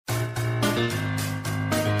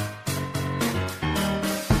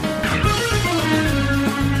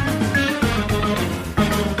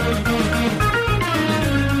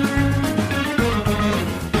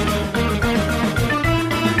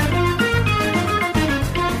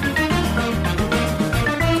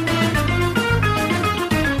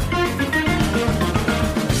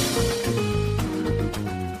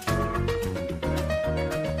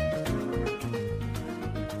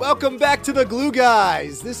Welcome back to the Glue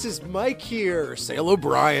Guys. This is Mike here. Say hello,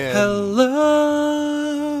 Brian. Hello.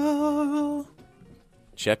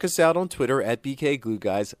 Check us out on Twitter at BK Glue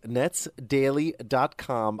Guys,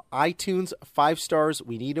 netsdaily.com, iTunes, 5 stars.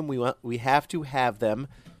 We need them. We have to have them.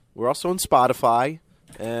 We're also on Spotify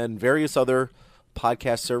and various other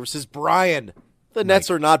podcast services. Brian, the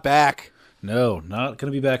Nets are not back. No, not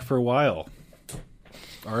going to be back for a while.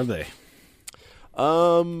 Are they?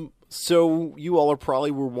 So you all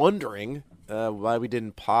were wondering why we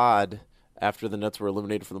didn't pod after the Nets were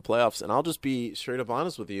eliminated from the playoffs, and I'll just be straight up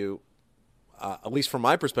honest with you. At least from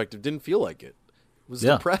my perspective, didn't feel like it. Was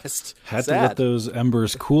depressed. Had sad. to let those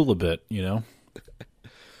embers cool a bit, you know.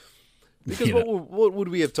 Because what would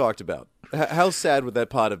we have talked about? How sad would that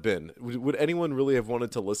pod have been? Would anyone really have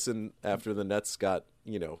wanted to listen after the Nets got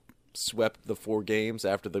swept the 4 games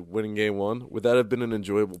after the winning game 1? Would that have been an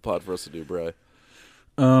enjoyable pod for us to do, Bri?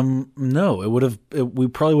 No, it would have. We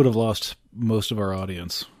probably would have lost most of our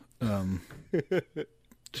audience,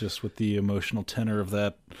 just with the emotional tenor of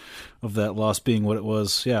that loss being what it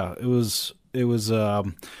was. Yeah, it was a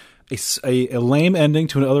lame ending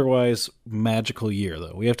to an otherwise magical year,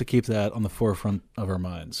 though. We have to keep that on the forefront of our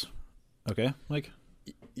minds. Okay, Mike?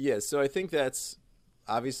 Yeah. So I think that's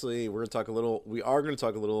obviously we are going to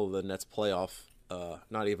talk a little of the Nets playoff.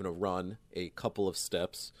 Not even a run, a couple of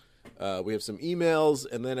steps. We have some emails,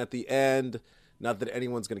 and then at the end, not that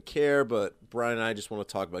anyone's going to care, but Brian and I just want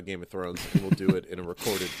to talk about Game of Thrones, and we'll do it in a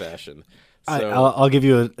recorded fashion. So, I'll give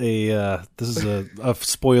you this is a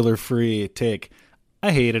spoiler-free take.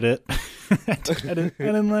 I hated it. I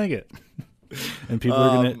didn't like it. And people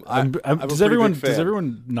are going to. Does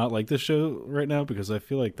everyone not like this show right now? Because I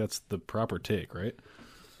feel like that's the proper take, right?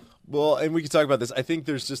 Well, and we can talk about this. I think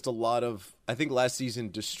there's just I think last season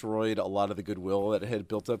destroyed a lot of the goodwill that it had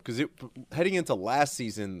built up because heading into last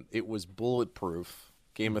season, it was bulletproof.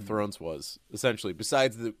 Game of Thrones was essentially,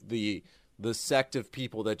 besides the sect of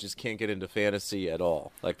people that just can't get into fantasy at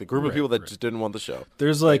all, like the group of people that just didn't want the show.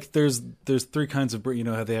 There's there's 3 kinds of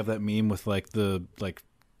how they have that meme with the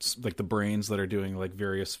brains that are doing like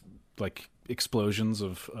various like explosions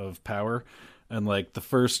of power. And, like, the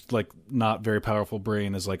first, like, not very powerful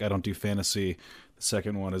brain is, like, I don't do fantasy. The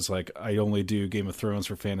second one is, like, I only do Game of Thrones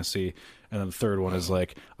for fantasy. And then the third one is,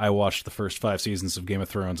 like, I watched the first 5 seasons of Game of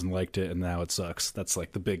Thrones and liked it, and now it sucks. That's,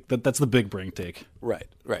 like, that's the big brain take. Right.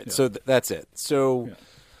 Yeah. So that's it. So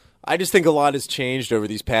I just think a lot has changed over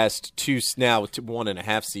these past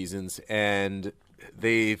 1.5 seasons, and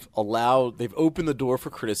they've opened the door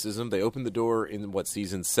for criticism. They opened the door in,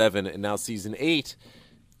 season 7, and now season 8.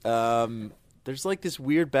 There's like this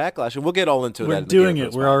weird backlash, and we'll get all into that. We're doing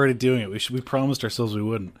it. We're already doing it. We promised ourselves we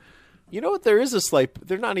wouldn't. You know what? There's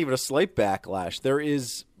not even a slight backlash.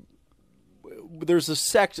 There's a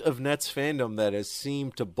sect of Nets fandom that has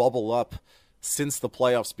seemed to bubble up since the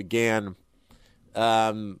playoffs began,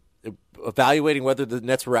 evaluating whether the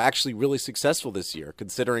Nets were actually really successful this year,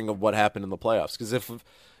 considering of what happened in the playoffs. Because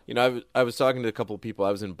I was talking to a couple of people.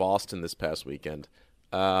 I was in Boston this past weekend.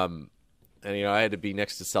 And, I had to be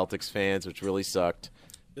next to Celtics fans, which really sucked.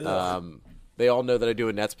 They all know that I do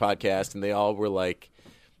a Nets podcast, and they were like,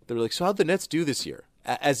 so how'd the Nets do this year?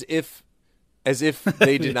 As if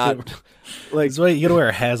they did not. That's why you got to wear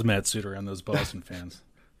a hazmat suit around those Boston fans.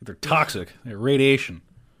 They're toxic. They're radiation.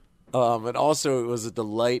 And also it was a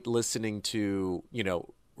delight listening to,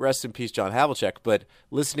 rest in peace, John Havlicek, but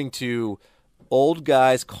listening to old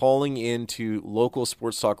guys calling into local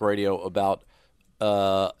sports talk radio about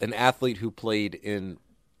an athlete who played in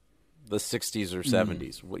the 60s or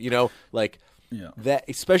 70s, that,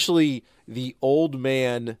 especially the old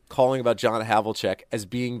man calling about John Havlicek as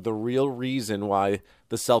being the real reason why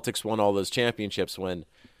the Celtics won all those championships.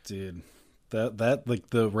 Dude, that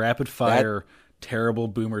like the rapid fire terrible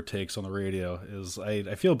boomer takes on the radio is,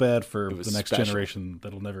 I feel bad for the next generation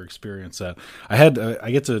that'll never experience that.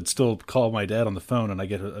 I get to still call my dad on the phone, and I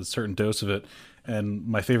get a certain dose of it. And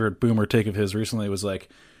my favorite boomer take of his recently was like,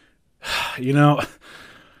 when are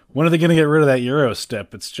they going to get rid of that Euro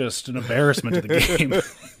step? It's just an embarrassment to the game.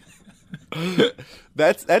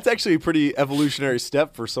 That's actually a pretty evolutionary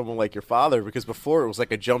step for someone like your father, because before it was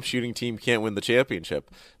like a jump shooting team can't win the championship.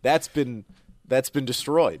 That's been that's been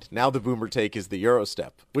destroyed. Now the boomer take is the Euro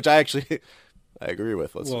step, which I agree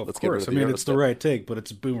with. Let's get rid of the Euro it's step. the right take, but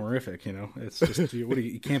it's boomerific. It's just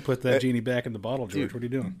you can't put that genie back in the bottle, George. Dude, what are you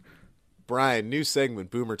doing, Brian? New segment,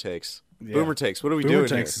 boomer takes. Yeah. Boomer takes. What are we boomer doing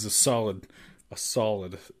takes here? Is a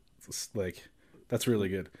solid like that's really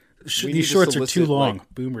good. We These shorts are too long.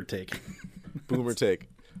 Boomer take. Boomer take.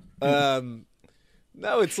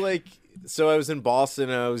 No, it's like, so I was in Boston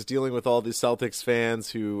and I was dealing with all these Celtics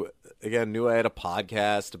fans who, again, knew I had a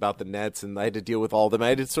podcast about the Nets, and I had to deal with all of them. I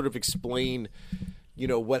had to sort of explain,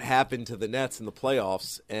 what happened to the Nets in the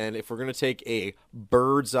playoffs. And if we're going to take a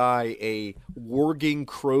bird's eye, a warging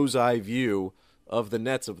crow's eye view of the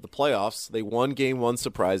Nets of the playoffs, they won game 1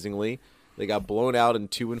 surprisingly. They got blown out in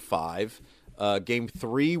 2 and 5. Game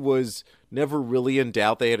 3 was never really in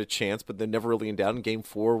doubt. They had a chance, but they're never really in doubt. And Game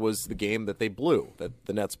 4 was the game that they blew, that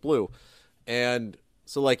the Nets blew. And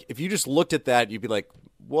so, if you just looked at that, you'd be like,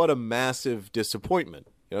 what a massive disappointment.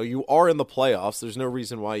 You are in the playoffs. There's no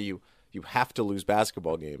reason why you have to lose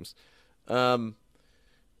basketball games. And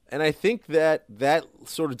I think that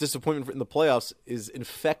sort of disappointment in the playoffs is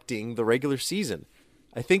infecting the regular season.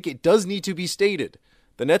 I think it does need to be stated.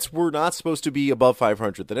 The Nets were not supposed to be above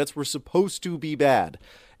 500. The Nets were supposed to be bad.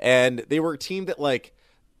 And they were a team that,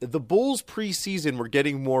 the Bulls preseason were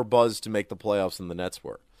getting more buzz to make the playoffs than the Nets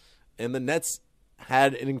were. And the Nets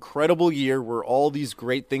had an incredible year where all these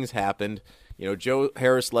great things happened. Joe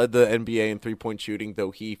Harris led the NBA in three-point shooting,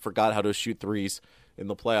 though he forgot how to shoot threes in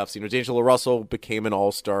the playoffs. D'Angelo Russell became an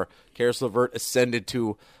all-star. Karis LeVert ascended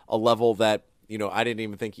to a level that, I didn't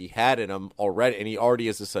even think he had in him already, and he already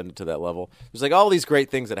has ascended to that level. There's all these great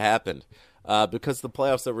things that happened because the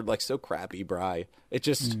playoffs that were so crappy, Bri. It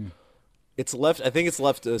just it's left. I think it's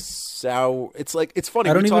left a sour. It's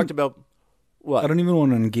funny. We talked about what? I don't even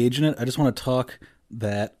want to engage in it. I just want to talk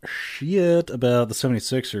that shit about the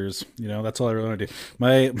 76ers. That's all I really want to do.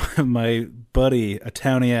 My buddy, a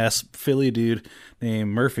towny ass Philly dude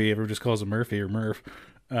named Murphy. Everyone just calls him Murphy or Murph.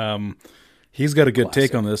 He's got a good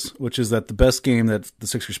take on this, which is that the best game that the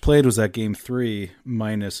Sixers played was that game 3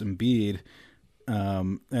 minus Embiid,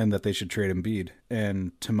 and that they should trade Embiid.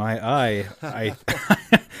 And to my eye,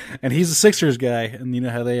 and he's a Sixers guy, and you know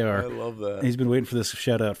how they are. I love that. And he's been waiting for this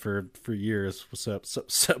shout out for years. What's up?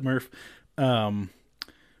 Sup, Murph?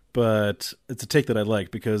 But it's a take that I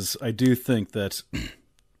like because I do think that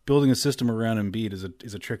building a system around Embiid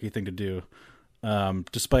is a tricky thing to do.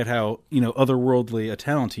 Despite how otherworldly a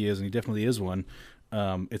talent he is, and he definitely is one,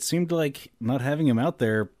 it seemed like not having him out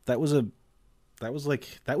there that was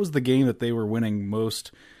the game that they were winning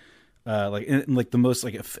most, in the most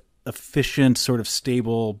efficient, sort of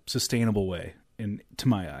stable, sustainable way, to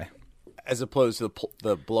my eye, as opposed to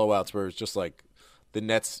the blowouts where it's just the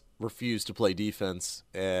Nets refused to play defense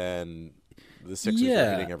and the Sixers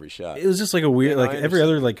were hitting every shot. It was just a weird, every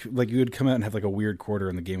other, you would come out and have a weird quarter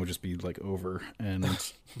and the game would just be over. And,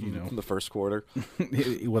 the first quarter,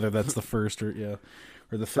 whether that's the first or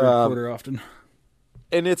the third quarter often.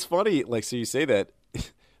 And it's funny, so you say that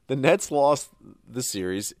the Nets lost the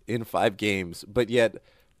series in 5 games, but yet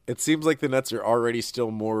it seems like the Nets are already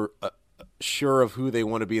still more sure of who they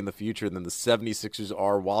want to be in the future than the 76ers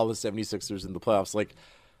are while the 76ers in the playoffs.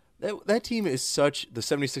 That team is the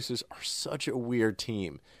 76ers are such a weird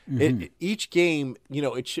team. Mm-hmm. Each game,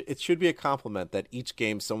 it should be a compliment that each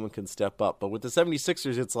game someone can step up. But with the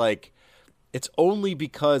 76ers, it's only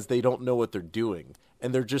because they don't know what they're doing.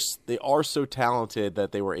 And they are so talented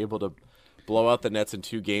that they were able to blow out the Nets in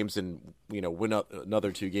 2 games and, win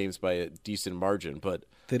another 2 games by a decent margin. But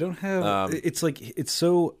they don't have, it's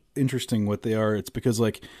so interesting what they are. It's because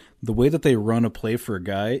the way that they run a play for a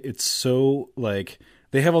guy, it's so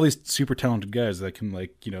they have all these super talented guys that can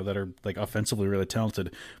that are offensively really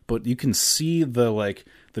talented, but you can see the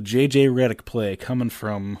JJ Redick play coming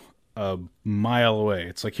from a mile away.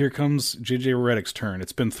 It's here comes JJ Redick's turn.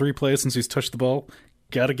 It's been 3 plays since he's touched the ball.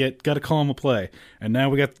 Gotta call him a play. And now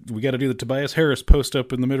we got to do the Tobias Harris post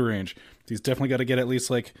up in the mid range. He's definitely got to get at least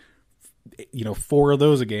 4 of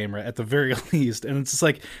those a game, right, at the very least. And it's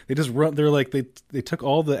just they just run. They're they took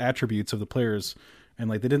all the attributes of the players.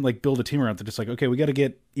 And they didn't build a team around it. They're just okay, we got to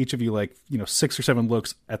get each of you 6 or 7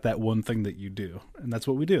 looks at that one thing that you do, and that's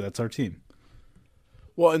what we do. That's our team.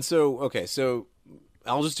 Well, and so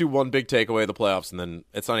I'll just do one big takeaway of the playoffs, and then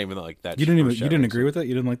it's not even that. You didn't agree with that?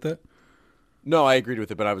 You didn't like that? No, I agreed with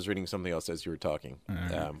it, but I was reading something else as you were talking,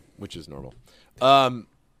 which is normal. One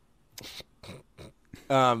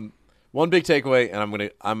big takeaway, and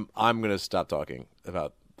I'm gonna stop talking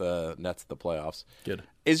about the Nets, the playoffs. Good.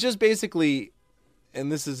 It's just basically. And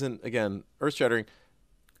this isn't, again, earth-shattering,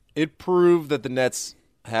 it proved that the Nets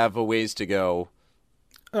have a ways to go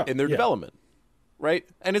in their development. right?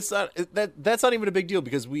 And it's not that's not even a big deal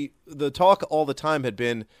because the talk all the time had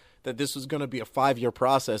been that this was going to be a 5-year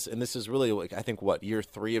process, and this is really like I think year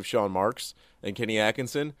 3 of Sean Marks and Kenny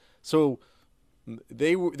Atkinson. So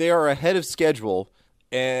they are ahead of schedule,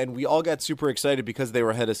 and we all got super excited because they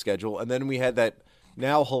were ahead of schedule. And then we had that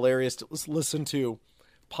now hilarious to listen to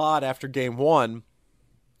pod after game 1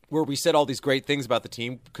 where we said all these great things about the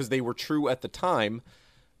team because they were true at the time.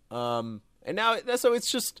 And now so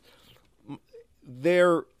it's just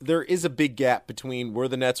there is a big gap between where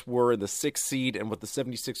the Nets were in the 6th seed and what the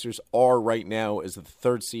 76ers are right now as the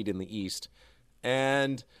 3rd seed in the East.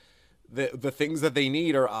 And the things that they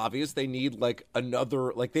need are obvious. They need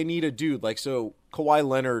they need a dude. Like, so Kawhi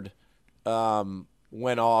Leonard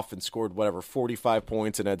went off and scored 45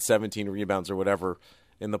 points and had 17 rebounds or whatever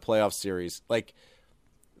in the playoff series. Like,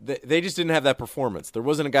 they just didn't have that performance. There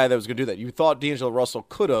wasn't a guy that was going to do that. You thought D'Angelo Russell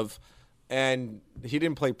could have, and he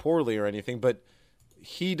didn't play poorly or anything, but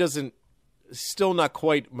he still not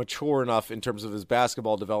quite mature enough in terms of his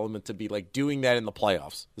basketball development to be like doing that in the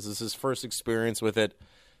playoffs. This is his first experience with it.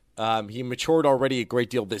 He matured already a great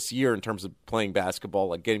deal this year in terms of playing basketball,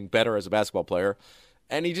 like getting better as a basketball player,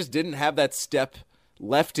 and he just didn't have that step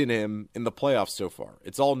left in him in the playoffs so far.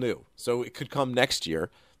 It's all new, so it could come next year.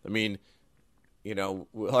 I mean, we'll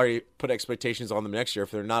already put expectations on them next year.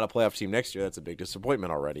 If they're not a playoff team next year, that's a big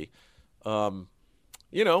disappointment already.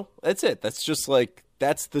 That's it. That's just like,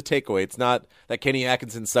 that's the takeaway. It's not that Kenny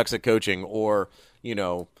Atkinson sucks at coaching or,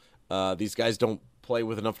 these guys don't play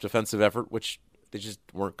with enough defensive effort, which they just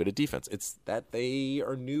weren't good at defense. It's that they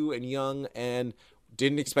are new and young and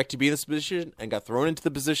didn't expect to be in this position and got thrown into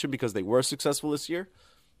the position because they were successful this year.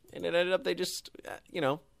 And it ended up, they just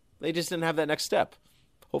didn't have that next step.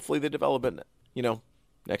 Hopefully they develop it,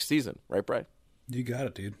 next season. Right, Brian? You got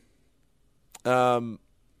it, dude. Do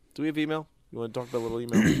we have email? You want to talk about a little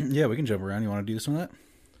email? Yeah, we can jump around. You want to do some of that?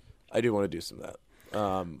 I do want to do some of that.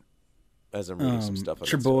 As I'm reading some stuff.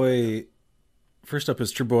 First up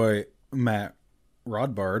is your boy, Matt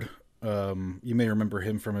Rodbard. You may remember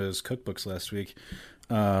him from his cookbooks last week.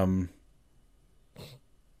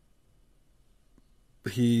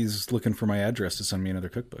 He's looking for my address to send me another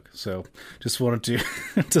cookbook. So just wanted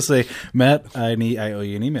to say, Matt, I owe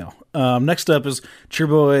you an email. Next up is your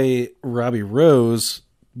boy, Robbie Rose,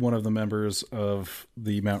 one of the members of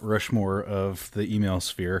the Mount Rushmore of the email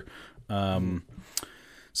sphere.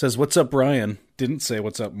 Says, "What's up, Brian?" Didn't say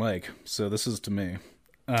 "What's up, Mike?" So this is to me.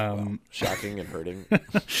 Wow. Shocking and hurting.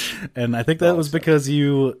 And I think that was because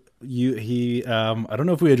he I don't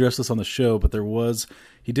know if we addressed this on the show, but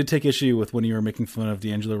he did take issue with when you were making fun of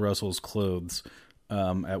D'Angelo Russell's clothes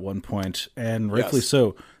at one point, and rightfully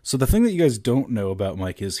so. So the thing that you guys don't know about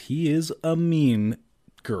Mike is he is a mean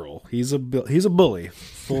girl. He's a bully,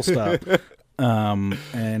 full stop.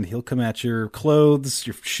 And he'll come at your clothes,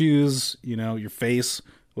 your shoes, your face,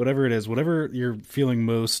 whatever it is, whatever you're feeling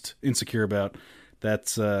most insecure about.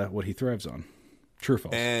 That's what he thrives on. True or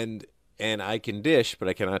false? And I can dish, but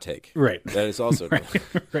I cannot take. Right. That is also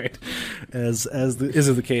right. As is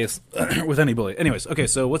the case with any bully. Anyways, okay.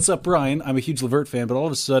 So what's up, Brian? I'm a huge LeVert fan, but all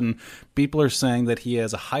of a sudden, people are saying that he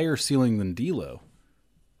has a higher ceiling than D'Lo.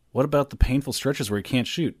 What about the painful stretches where he can't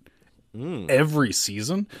shoot? Every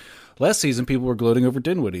season? Last season, people were gloating over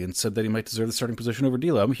Dinwiddie and said that he might deserve the starting position over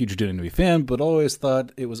D'Lo. I'm a huge Dinwiddie fan, but always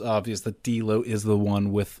thought it was obvious that D'Lo is the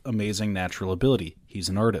one with amazing natural ability. He's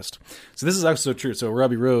an artist. So this is also true. So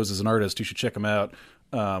Robbie Rose is an artist. You should check him out.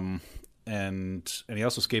 And he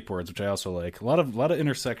also skateboards, which I also like. A lot of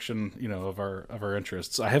intersection, of our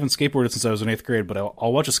interests. I haven't skateboarded since I was in 8th grade, but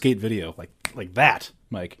I'll watch a skate video like that,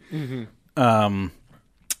 Mike. Mm-hmm.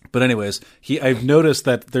 But anyways, I've noticed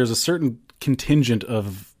that there's a certain contingent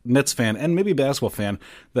of Nets fan and maybe basketball fan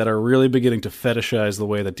that are really beginning to fetishize the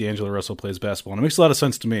way that D'Angelo Russell plays basketball. And it makes a lot of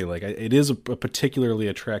sense to me. Like, it is a particularly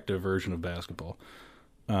attractive version of basketball.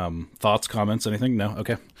 Thoughts, comments, anything? No?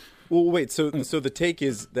 Okay. Well, wait. So the take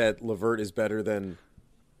is that LeVert is better than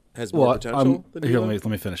has more potential than Here, let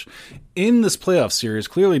me finish. In this playoff series,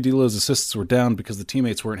 clearly D'Lo's assists were down because the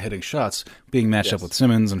teammates weren't hitting shots. Being matched up with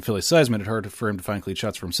Simmons and Philly size made it hard for him to find clean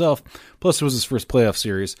shots for himself. Plus, it was his first playoff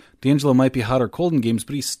series. D'Angelo might be hot or cold in games,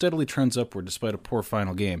 but he steadily trends upward despite a poor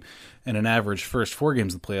final game. And an average first 4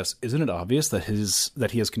 games of the playoffs, isn't it obvious that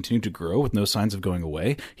he has continued to grow with no signs of going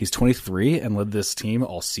away? He's 23 and led this team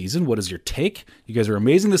all season. What is your take? You guys are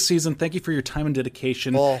amazing this season. Thank you for your time and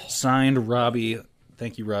dedication. Signed, Robbie.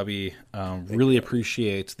 Thank you, Robbie. Really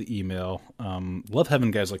appreciate the email. Love having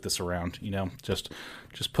guys like this around. Just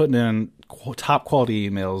putting in top quality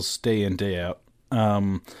emails day in, day out.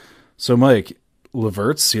 So, Mike,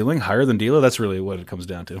 LeVert's ceiling higher than D'Lo? That's really what it comes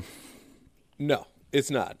down to. No, It's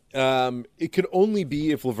not. It could only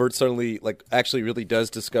be if LeVert suddenly actually really does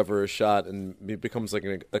discover a shot and it becomes like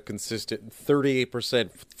a consistent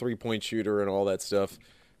 38% 3-point shooter and all that stuff.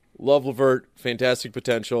 Love LeVert, fantastic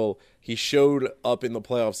potential. He showed up in the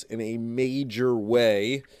playoffs in a major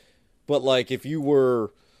way. But if you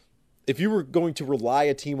were going to rely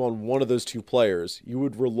a team on one of those two players, you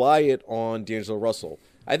would rely it on D'Angelo Russell.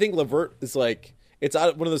 I think LeVert is it's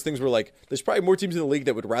one of those things where there's probably more teams in the league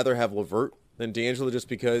that would rather have LeVert than D'Angelo just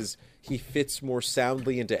because he fits more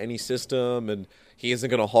soundly into any system and he isn't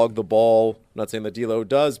going to hog the ball. I'm not saying that D'Lo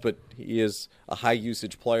does, but he is a high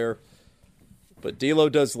usage player. But D'Lo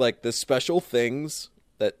does the special things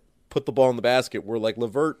that put the ball in the basket where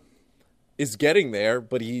LeVert is getting there,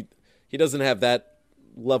 but he doesn't have that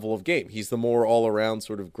level of game. He's the more all around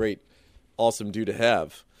sort of great, awesome dude to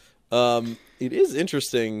have. It is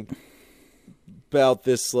interesting about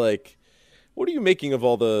this, what are you making of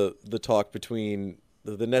all the talk between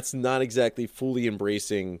the Nets not exactly fully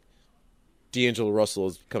embracing D'Angelo Russell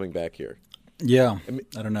is coming back here? Yeah,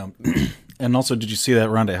 I don't know. And also, did you see that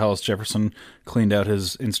Rondé Hollis Jefferson cleaned out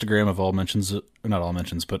his Instagram of all mentions? Not all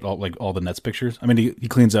mentions, but all the Nets pictures. I mean, he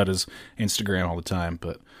cleans out his Instagram all the time,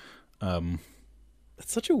 but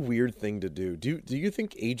that's such a weird thing to do. Do you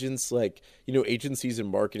think agents agencies and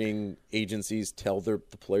marketing agencies tell the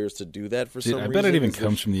players to do that for some reason? I bet it even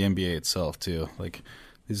comes from the NBA itself too.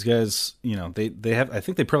 These guys, they have. I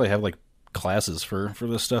think they probably have classes for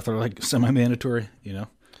this stuff that are semi-mandatory.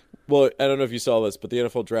 Well, I don't know if you saw this, but the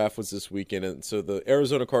NFL draft was this weekend, and so the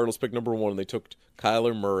Arizona Cardinals picked number 1, and they took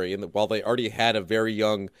Kyler Murray, and while they already had a very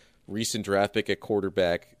young recent draft pick at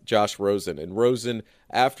quarterback, Josh Rosen. And Rosen,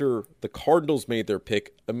 after the Cardinals made their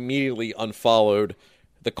pick, immediately unfollowed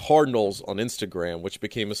the Cardinals on Instagram, which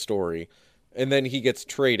became a story. And then he gets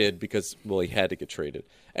traded because, he had to get traded.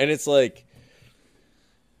 And it's for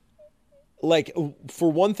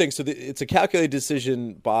one thing, so it's a calculated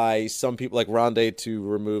decision by some people like Rondé to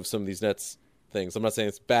remove some of these Nets things. I'm not saying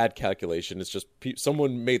it's bad calculation. It's just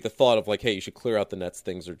someone made the thought of hey, you should clear out the Nets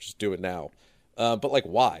things or just do it now. But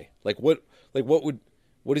why?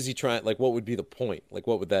 What is he trying? What would be the point?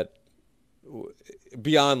 What would that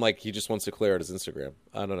beyond he just wants to clear out his Instagram?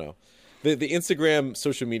 I don't know. The Instagram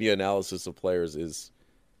social media analysis of players is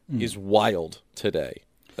wild today.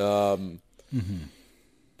 Brian,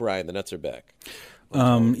 the Nets are back.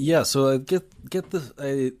 Yeah. So I get this.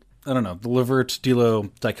 I don't know. The LeVert D'Lo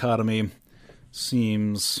dichotomy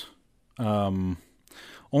seems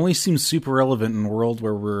only seems super relevant in a world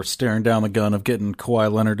where we're staring down the gun of getting Kawhi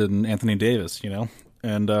Leonard and Anthony Davis,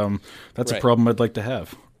 and that's right. A problem I'd like to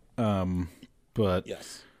have. But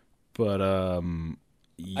yes, but I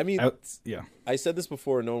said this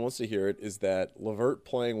before, and no one wants to hear it. Is that LeVert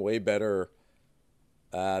playing way better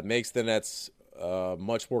makes the Nets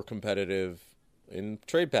much more competitive in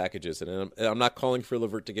trade packages, and I'm not calling for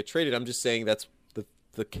LeVert to get traded. I'm just saying that's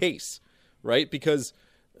the case, right? Because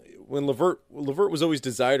when LeVert was always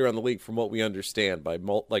desired around the league, from what we understand, by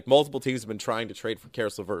multiple teams have been trying to trade for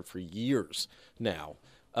Caris LeVert for years now.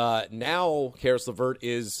 Now Caris LeVert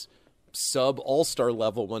is sub All-Star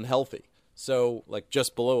level when healthy, so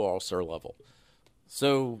just below All-Star level.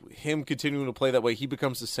 So him continuing to play that way, he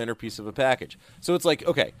becomes the centerpiece of a package. So it's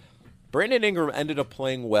okay, Brandon Ingram ended up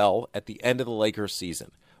playing well at the end of the Lakers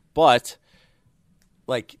season, but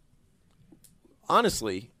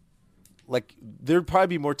honestly. There'd probably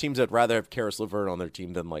be more teams that'd rather have Caris LeVert on their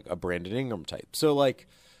team than a Brandon Ingram type. So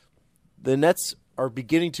the Nets are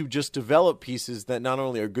beginning to just develop pieces that not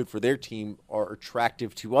only are good for their team, are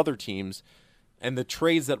attractive to other teams, and the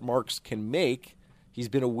trades that Marks can make. He's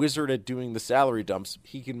been a wizard at doing the salary dumps.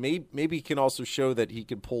 He can maybe he can also show that he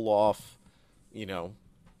can pull off, an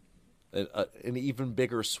even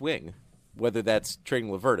bigger swing. Whether that's trading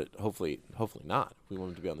LeVert, hopefully not. We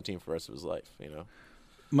want him to be on the team for the rest of his life.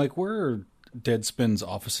 Mike, where are Deadspin's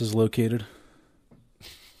offices located? I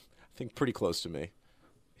think pretty close to me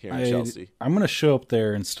here in Chelsea. I'm going to show up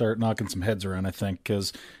there and start knocking some heads around, I think,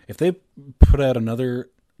 because if they put out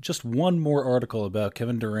just one more article about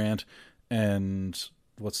Kevin Durant and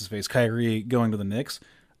Kyrie going to the Knicks,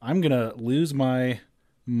 I'm going to lose my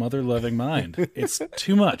mother-loving mind. It's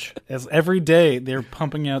too much. As every day they're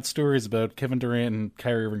pumping out stories about Kevin Durant and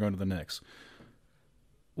Kyrie Irving going to the Knicks.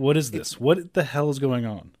 What is this? What the hell is going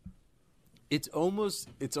on? It's almost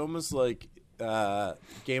like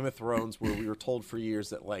Game of Thrones, where we were told for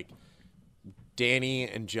years that Danny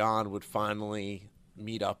and John would finally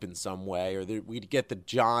meet up in some way, or we'd get the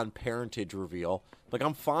John parentage reveal.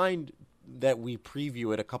 I'm fine that we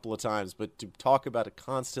preview it a couple of times, but to talk about it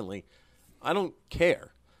constantly, I don't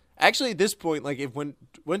care. Actually, at this point, if when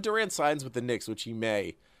Durant signs with the Knicks, which he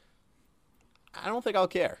may, I don't think I'll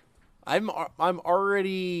care. I've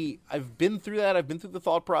been through that. I've been through the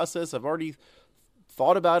thought process. I've already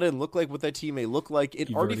thought about it and looked like what that team may look like.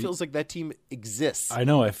 It already feels like that team exists. I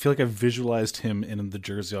know. I feel like I've visualized him in the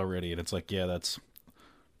jersey already, and it's like, yeah,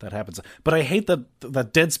 that happens. But I hate that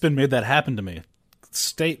Deadspin made that happen to me.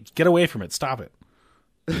 Get away from it. Stop it.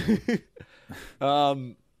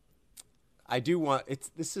 I do want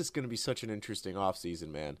this is going to be such an interesting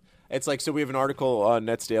offseason, man. It's like, so we have an article on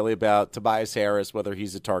Nets Daily about Tobias Harris, whether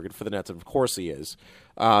he's a target for the Nets. Of course he is.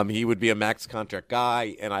 He would be a max contract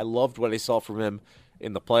guy, and I loved what I saw from him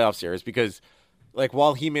in the playoff series because, like,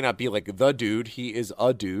 while he may not be like the dude, he is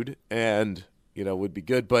a dude and, would be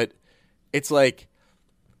good. But it's like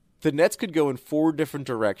the Nets could go in 4 different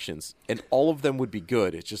directions, and all of them would be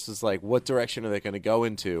good. It's just is like, what direction are they going to go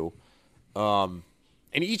into? And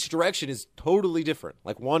each direction is totally different.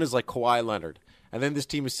 Like, one is like Kawhi Leonard. And then this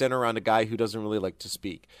team is centered around a guy who doesn't really like to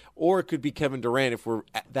speak. Or it could be Kevin Durant if we're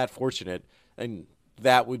that fortunate. And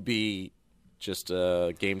that would be just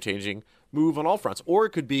a game-changing move on all fronts. Or it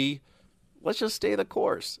could be, let's just stay the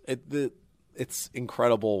course. It's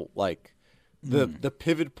incredible, like, the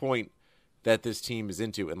pivot point that this team is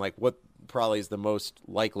into. And, like, what probably is the most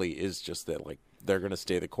likely is just that, like, they're going to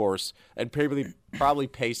stay the course and probably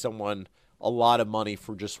pay someone a lot of money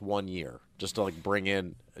for just 1 year just to, like, bring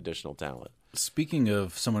in additional talent. Speaking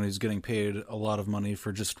of someone who's getting paid a lot of money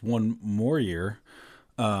for just 1 more year,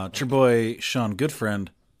 it's your boy Sean Goodfriend,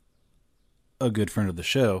 a good friend of the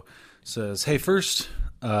show, says, hey, first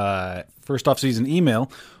off-season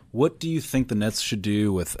email, what do you think the Nets should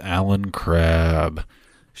do with Allen Crabbe?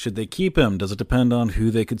 Should they keep him? Does it depend on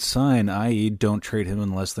who they could sign, i.e. don't trade him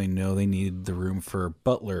unless they know they need the room for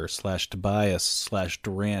Butler / Tobias /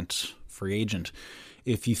 Durant free agent?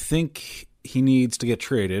 If you think he needs to get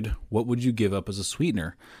traded, what would you give up as a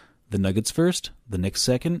sweetener? The Nuggets first? The Knicks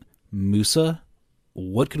second? Musa?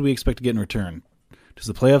 What could we expect to get in return? Does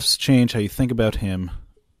the playoffs change how you think about him?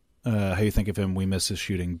 How you think of him? We miss his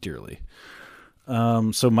shooting dearly.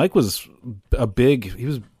 So Mike was he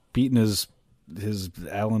was beating his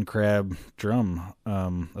Allen Crabbe drum.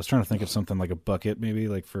 I was trying to think of something like a bucket, maybe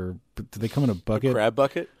do they come in a bucket? A crab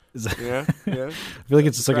bucket? Yeah. I feel like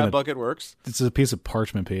it's just like crab bucket works. It's a piece of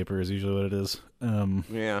parchment paper is usually what it is.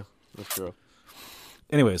 Yeah, that's true.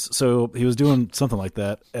 Anyways, so he was doing something like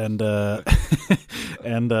that, and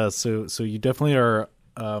so you definitely are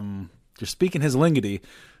you're speaking his linguity.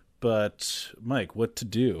 But Mike, what to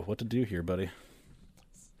do? What to do here, buddy?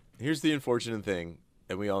 Here's the unfortunate thing,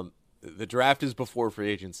 and the draft is before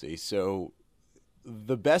free agency, so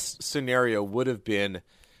the best scenario would have been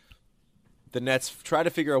the Nets try to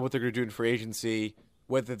figure out what they're going to do in free agency,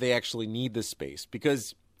 whether they actually need the space.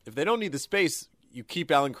 Because if they don't need the space, you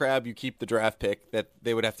keep Allen Crabbe, you keep the draft pick that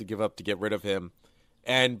they would have to give up to get rid of him.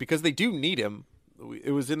 And because they do need him,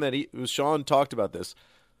 it was Sean talked about this,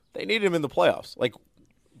 they need him in the playoffs. Like,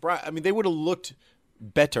 they would have looked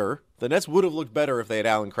better. The Nets would have looked better if they had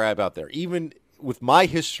Allen Crabbe out there. Even with my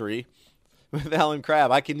history with Allen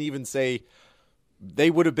Crabbe, I can even say they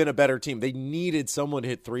would have been a better team. They needed someone to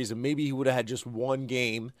hit threes, and maybe he would have had just one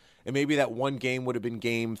game, and maybe that one game would have been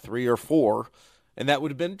game 3 or 4, and that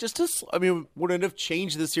would have been wouldn't have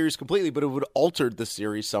changed the series completely, but it would have altered the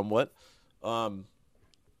series somewhat. So,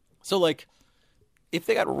 like, if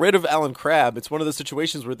they got rid of Allen Crabbe, it's one of those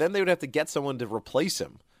situations where then they would have to get someone to replace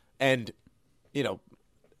him. And, not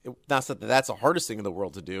that that's the hardest thing in the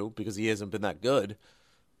world to do because he hasn't been that good,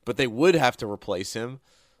 but they would have to replace him.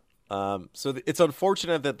 So it's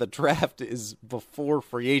unfortunate that the draft is before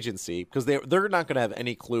free agency because they're not going to have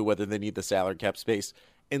any clue whether they need the salary cap space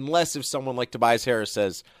unless if someone like Tobias Harris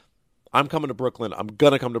says, I'm coming to Brooklyn. I'm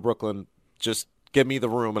going to come to Brooklyn. Just give me the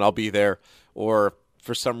room and I'll be there. Or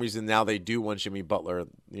for some reason now they do want Jimmy Butler,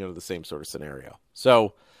 the same sort of scenario.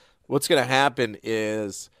 So what's going to happen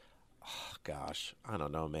is, I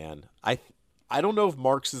don't know, man. I don't know if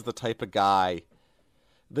Marks is the type of guy,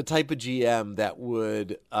 the type of GM that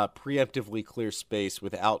would preemptively clear space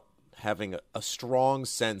without having a strong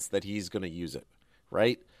sense that he's going to use it,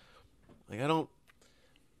 right? Like I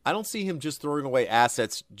don't see him just throwing away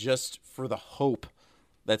assets just for the hope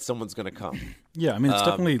that someone's going to come. Yeah, it's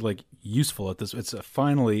definitely like useful at this. It's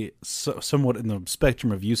finally somewhat in the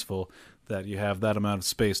spectrum of useful that you have that amount of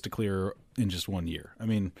space to clear in just 1 year.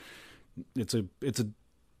 It's a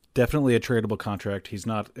definitely a tradable contract. He's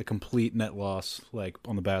not a complete net loss like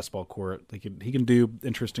on the basketball court. Like he can do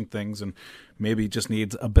interesting things and maybe just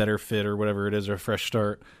needs a better fit or whatever it is or a fresh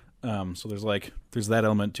start. So there's that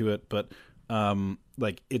element to it, but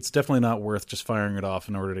it's definitely not worth just firing it off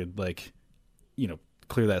in order to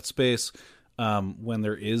clear that space when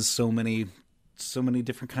there is so many so many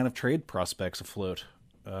different kind of trade prospects afloat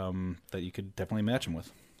that you could definitely match him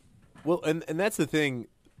with. Well, and that's the thing.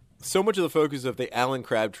 So much of the focus of the Allen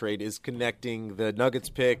Crabbe trade is connecting the Nuggets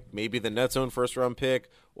pick, maybe the Nets' own first-round pick,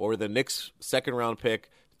 or the Knicks' second-round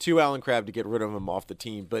pick to Allen Crabbe to get rid of him off the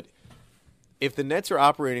team. But if the Nets are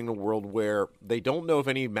operating in a world where they don't know if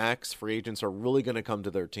any max free agents are really going to come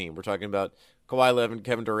to their team, we're talking about Kawhi Leonard,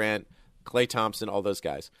 Kevin Durant, Klay Thompson, all those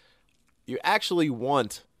guys, you actually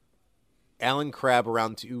want Allen Crabbe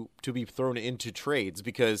around to be thrown into trades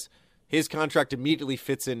because his contract immediately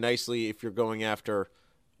fits in nicely if you're going after,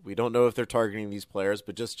 we don't know if they're targeting these players,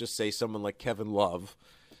 but just say someone like Kevin Love.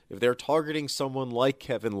 If they're targeting someone like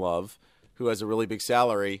Kevin Love, who has a really big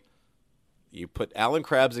salary, you put Allen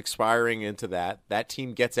Crabbe's expiring into that. That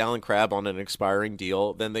team gets Allen Crabbe on an expiring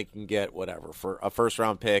deal. Then they can get whatever for a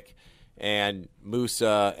first-round pick and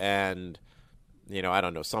Musa and, I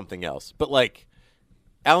don't know, something else. But,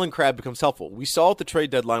 Allen Crabbe becomes helpful. We saw at the trade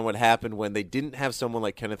deadline what happened when they didn't have someone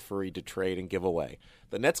like Kenneth Faried to trade and give away.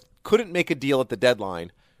 The Nets couldn't make a deal at the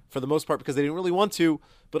deadline for the most part because they didn't really want to,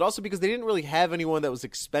 but also because they didn't really have anyone that was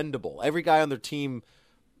expendable. Every guy on their team,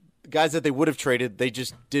 guys that they would have traded, they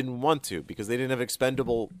just didn't want to because they didn't have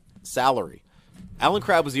expendable salary. Allen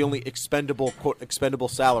Crabbe was the only expendable, quote, expendable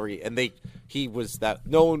salary, and he was that.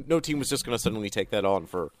 No team was just going to suddenly take that on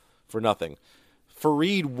for nothing.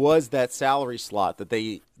 Faried was that salary slot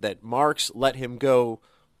that Marks let him go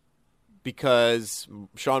because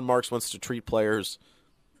Sean Marks wants to treat players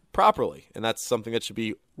properly, and that's something that should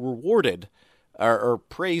be rewarded or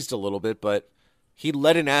praised a little bit, but he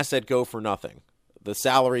let an asset go for nothing. The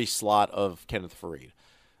salary slot of Kenneth Faried.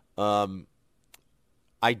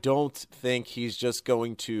 I don't think he's just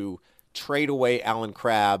going to trade away Allen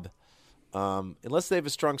Crabbe unless they have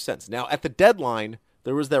a strong sense. Now, at the deadline,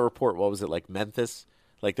 there was that report, what was it, Memphis?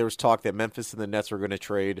 There was talk that Memphis and the Nets were going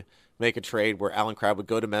to make a trade where Allen Crabbe would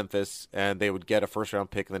go to Memphis and they would get a first-round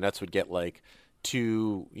pick and the Nets would get,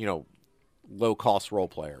 two, low-cost role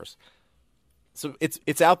players. So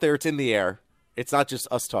it's out there. It's in the air. It's not just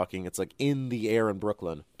us talking. It's in the air in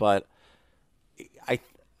Brooklyn. But I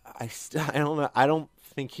don't know. I don't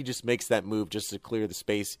think he just makes that move just to clear the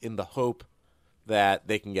space in the hope that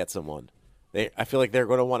they can get someone. I feel like they're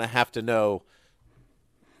going to want to have to know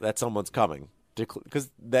that someone's coming because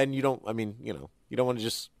then you don't. You don't want to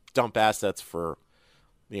just dump assets for,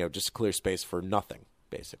 just clear space for nothing,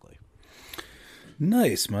 basically.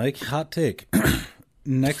 Nice, Mike. Hot take.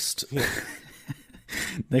 Next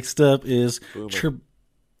up is Boomer.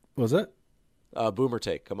 What was that? Boomer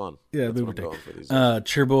take. Come on. Yeah, that's Boomer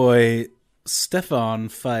take. Boy Stefan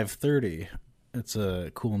 530. It's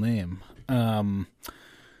a cool name.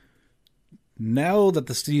 Now that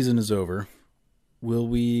the season is over, will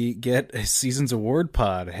we get a season's award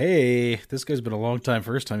pod? Hey, this guy's been a long time.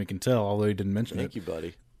 First time you can tell, although he didn't mention it. Thank you,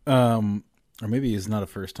 buddy. Or maybe it's not a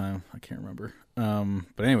first time. I can't remember.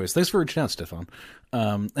 But anyways, thanks for reaching out, Stefan.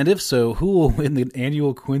 And if so, who will win the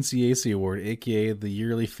annual Quincy Acy Award, a.k.a. the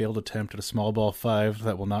yearly failed attempt at a small ball five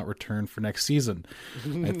that will not return for next season?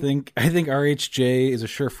 I think RHJ is a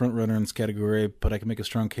sure front runner in this category, but I can make a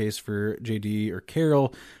strong case for JD or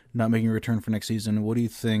Carroll not making a return for next season. What do you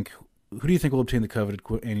think? Who do you think will obtain the coveted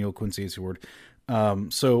annual Quincy Acy Award?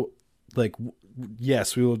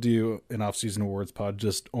 Yes, we will do an off-season awards pod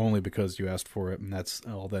just only because you asked for it, and that's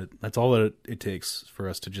all that it takes for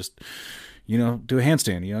us to just, do a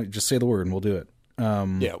handstand. Just say the word and we'll do it.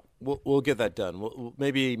 Yeah, we'll get that done. We'll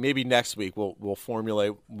maybe next week we'll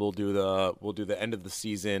formulate. We'll do the end of the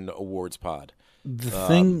season awards pod.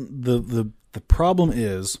 The problem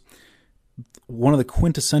is one of the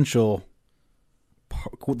quintessence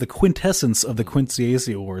of the Quincy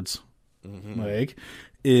Acy Awards, Mike,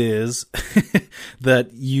 is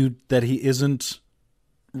that he isn't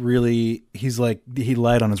really, he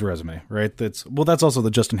lied on his resume, right? That's also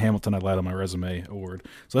the Justin Hamilton I lied on my resume award.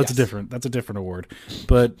 So that's a different award.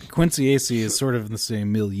 But Quincy Acy is sort of in the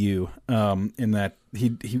same milieu, in that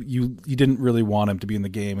you didn't really want him to be in the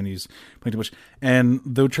game and he's playing too much. And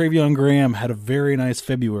though Travion Graham had a very nice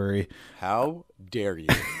February. How dare you?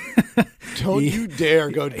 Don't you dare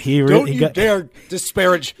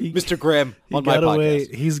disparage Mr. Graham on my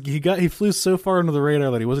podcast. He flew so far under the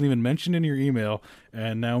radar that he wasn't even mentioned in your email,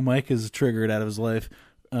 and now Mike is triggered out of his life.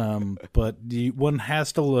 But one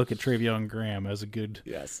has to look at Travion Graham as a good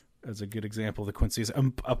example of the Quincy,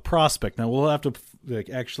 a prospect. Now we'll have to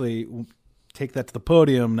actually take that to the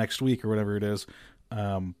podium next week or whatever it is.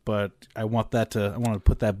 But I want to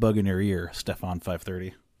put that bug in your ear, Stefan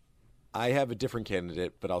 530. I have a different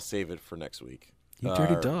candidate, but I'll save it for next week. You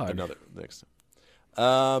dirty dog. Next.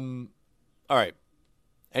 All right.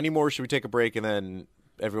 Any more? Should we take a break and then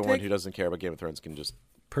everyone who doesn't care about Game of Thrones can just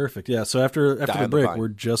perfect. Yeah. So after the break, vine. we're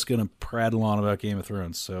just gonna prattle on about Game of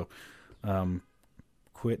Thrones. So,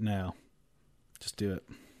 quit now. Just do it.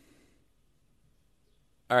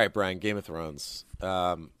 All right, Brian. Game of Thrones.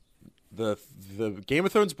 The Game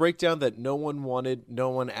of Thrones breakdown that no one wanted, no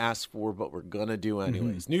one asked for, but we're gonna do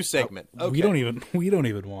anyways. New segment. Okay. We don't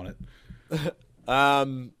even want it.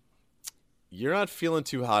 You're not feeling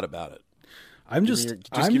too hot about it. I'm just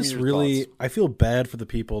really thoughts. I feel bad for the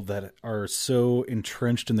people that are so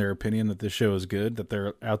entrenched in their opinion that this show is good that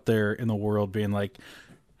they're out there in the world being like,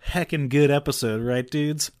 heckin' good episode, right,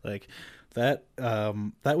 dudes? Like that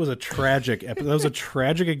was a tragic that was a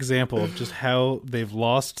tragic example of just how they've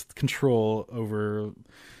lost control over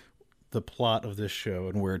the plot of this show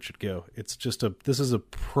and where it should go. It's just this is a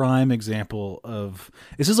prime example of,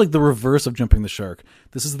 this is like the reverse of jumping the shark.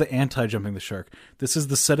 This is the anti-jumping the shark. This is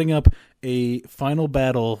the setting up a final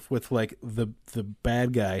battle with like the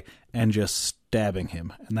bad guy and just stabbing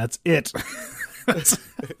him. And that's it.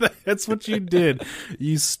 That's what you did.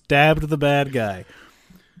 You stabbed the bad guy.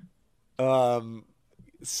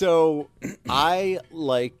 So I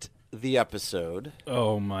liked the episode.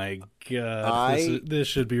 Oh my god. This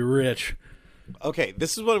should be rich. Okay,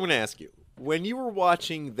 this is what I'm going to ask you. When you were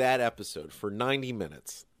watching that episode for 90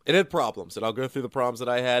 minutes, it had problems, and I'll go through the problems that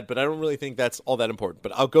I had, but I don't really think that's all that important,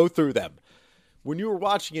 but I'll go through them. When you were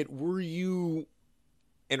watching it, were you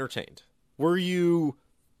entertained?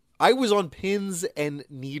 I was on pins and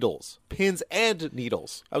needles. Pins and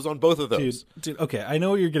needles. I was on both of those. Dude, okay, I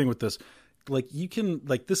know what you're getting with this. Like, you can,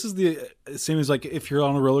 like, this is the same as, like, if you're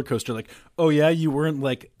on a roller coaster, like, oh, yeah, you weren't,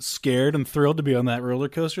 like, scared and thrilled to be on that roller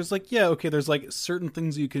coaster. It's like, yeah, okay, there's, like, certain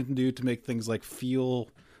things you can do to make things, like, feel,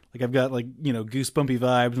 like, I've got, like, you know, goosebumpy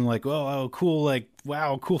vibes and, like, oh, cool, like,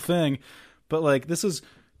 wow, cool thing. But, like, this is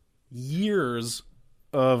years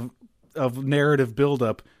of narrative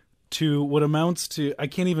buildup to what amounts to, I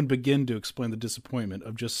can't even begin to explain the disappointment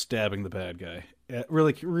of just stabbing the bad guy.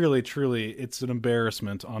 Really, really, truly, it's an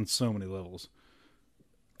embarrassment on so many levels.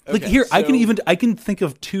 Okay, like here, so, I can think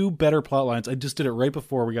of two better plot lines. I just did it right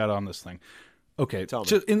before we got on this thing. Okay,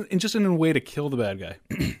 just in a way to kill the bad guy.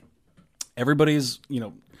 Everybody's, you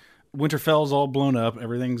know, Winterfell's all blown up.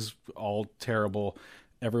 Everything's all terrible.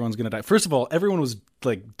 Everyone's gonna die. First of all, everyone was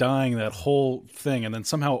like dying that whole thing, and then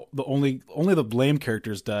somehow only the lame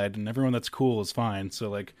characters died, and everyone that's cool is fine. So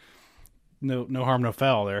like, no harm, no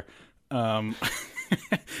foul there. And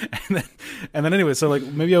then anyway, so like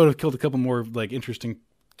maybe I would have killed a couple more like interesting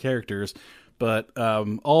characters, but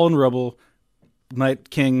all in rubble. Night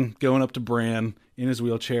King going up to Bran in his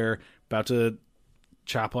wheelchair, about to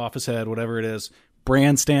chop off his head, whatever it is.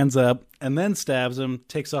 Bran stands up and then stabs him,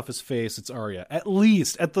 takes off his face. It's Arya. At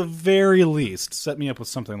the very least, set me up with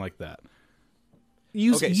something like that.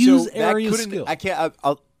 Use Arya's skill.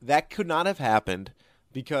 That could not have happened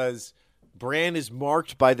because Bran is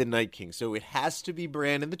marked by the Night King, so it has to be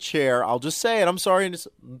Bran in the chair. I'll just say it. I'm sorry.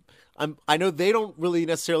 I know they don't really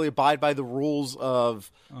necessarily abide by the rules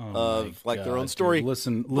of their own story. Dude,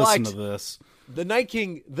 listen to this. The Night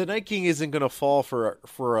King isn't going to fall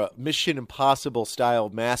for a Mission Impossible style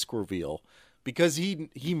mask reveal because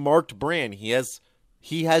he marked Bran. He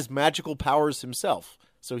has magical powers himself.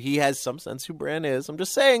 So he has some sense who Bran is. I'm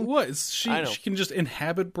just saying. What? She can just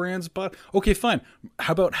inhabit Bran's body? Okay, fine.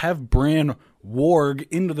 How about have Bran warg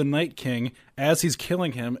into the Night King as he's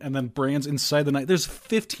killing him, and then Bran's inside the Night. There's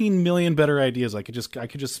 15 million better ideas. I could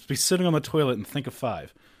just be sitting on the toilet and think of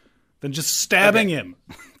 5. Than just stabbing him.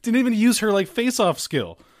 Didn't even use her like face-off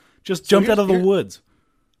skill. Just jumped out of the woods.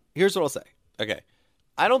 Here's what I'll say. Okay.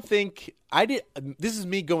 I don't think I did. This is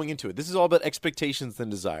me going into it. This is all about expectations and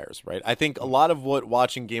desires, right? I think a lot of what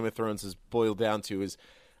watching Game of Thrones is boiled down to is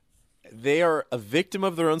they are a victim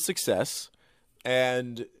of their own success,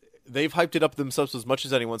 and they've hyped it up themselves as much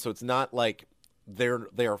as anyone. So it's not like they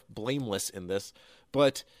are blameless in this,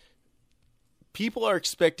 but people are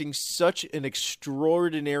expecting such an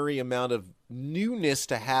extraordinary amount of newness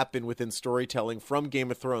to happen within storytelling from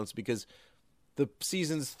Game of Thrones because the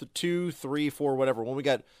seasons 2, 3, 4, whatever, when we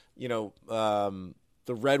got, the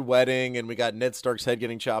Red Wedding and we got Ned Stark's head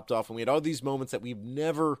getting chopped off and we had all these moments that we've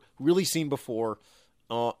never really seen before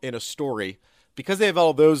in a story, because they have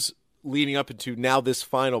all those leading up into now this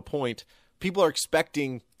final point, people are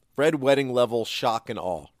expecting Red Wedding level shock and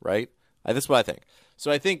awe, right? That's what I think. So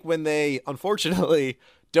I think when they, unfortunately,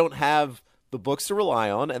 don't have the books to rely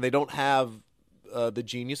on and they don't have the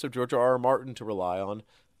genius of George R.R. Martin to rely on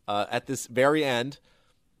at this very end,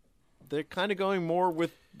 they're kind of going more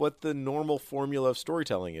with what the normal formula of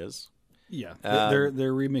storytelling is. Yeah,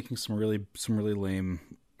 they're remaking some really lame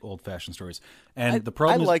old-fashioned stories. And the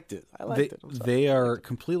problem I is liked it. They are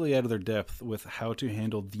completely out of their depth with how to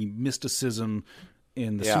handle the mysticism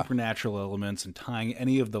in the supernatural elements and tying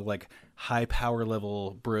any of the like high power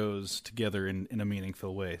level bros together in a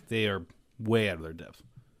meaningful way. They are way out of their depth.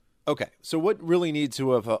 Okay, so what really needs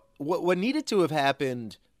to have what needed to have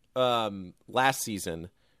happened last season,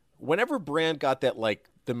 whenever Bran got that like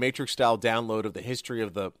the Matrix style download of the history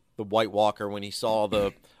of the White Walker when he saw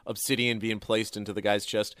the obsidian being placed into the guy's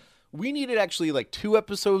chest, we needed actually like 2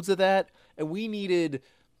 episodes of that, and we needed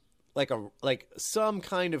like some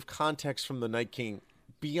kind of context from the Night King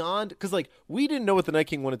beyond, because like we didn't know what the Night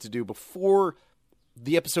King wanted to do before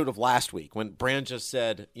the episode of last week when Bran just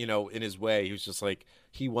said, you know, in his way, he was just like,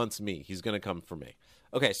 he wants me, he's gonna come for me.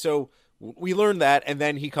 Okay, so we learned that, and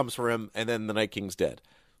then he comes for him, and then the Night King's dead.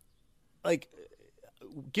 Like,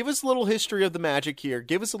 give us a little history of the magic here.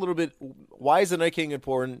 Give us a little bit. Why is the Night King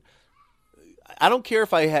important? I don't care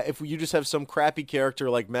if you just have some crappy character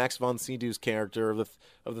like Max von Sydow's character of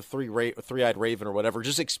the three-eyed raven or whatever.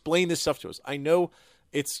 Just explain this stuff to us. I know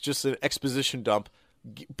it's just an exposition dump,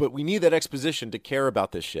 but we need that exposition to care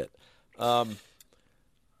about this shit. Dude,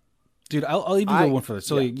 I'll even go one further.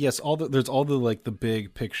 So like, yes, there's all the like the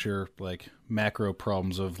big picture like macro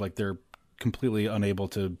problems of like they're completely unable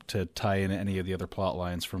to tie in any of the other plot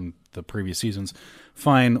lines from the previous seasons.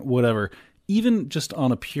 Fine, whatever. Even just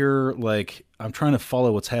on a pure, like, I'm trying to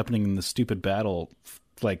follow what's happening in the stupid battle,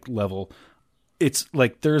 like, level, it's,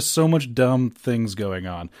 like, there's so much dumb things going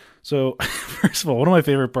on. So, first of all, one of my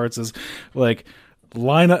favorite parts is, like,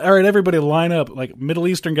 line up, all right, everybody line up, like, Middle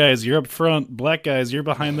Eastern guys, you're up front, black guys, you're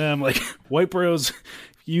behind them, like, white bros,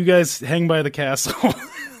 you guys hang by the castle.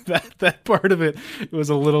 That part of it was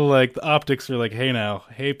a little like the optics are like,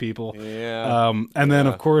 hey people. Yeah. And then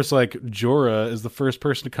of course like Jorah is the first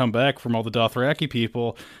person to come back from all the Dothraki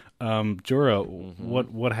people. Jorah,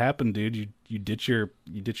 what happened, dude? You ditch your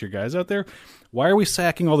guys out there? Why are we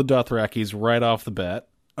sacking all the Dothrakis right off the bat?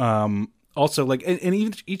 Also like and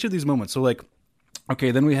each of these moments. So like, okay,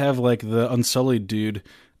 then we have like the Unsullied dude,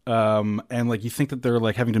 and like you think that they're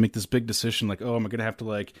like having to make this big decision, like, oh, am I gonna have to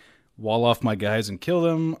like wall off my guys and kill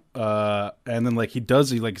them, and then like he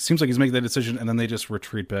like it seems like he's making that decision, and then they just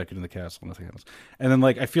retreat back into the castle, nothing happens. And then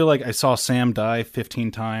like I feel like I saw Sam die 15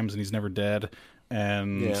 times and he's never dead,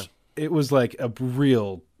 and it was like a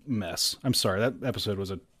real mess. I'm sorry, that episode was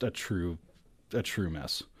a true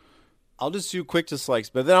mess. I'll just do quick dislikes,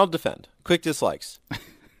 but then I'll defend. Quick dislikes.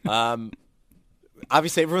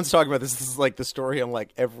 Obviously everyone's talking about this. This is like the story on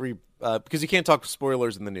like every because you can't talk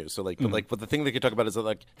spoilers in the news. So like, but the thing they could talk about is that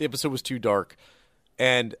like the episode was too dark,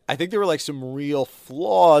 and I think there were like some real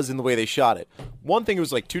flaws in the way they shot it. One thing, it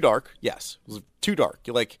was like too dark. Yes, it was too dark.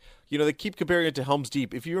 You're like, you know, they keep comparing it to Helm's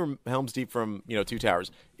Deep. If you were Helm's Deep from, you know, Two Towers,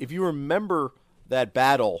 if you remember that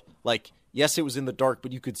battle, like, yes, it was in the dark,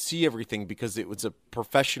 but you could see everything because it was a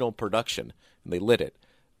professional production and they lit it.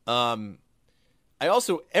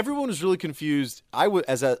 Everyone was really confused.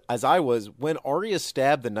 As I was when Arya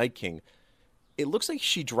stabbed the Night King. It looks like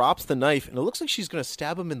she drops the knife, and it looks like she's going to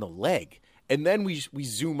stab him in the leg. And then we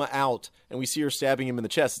zoom out, and we see her stabbing him in the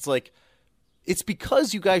chest. It's like, it's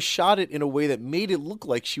because you guys shot it in a way that made it look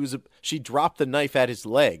like she dropped the knife at his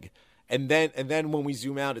leg, and then when we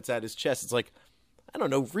zoom out, it's at his chest. It's like, I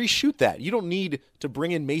don't know, reshoot that. You don't need to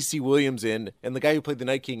bring in Macy Williams in and the guy who played the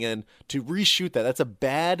Night King in to reshoot that. That's a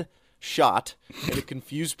bad shot, and it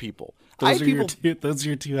confused people. Those are your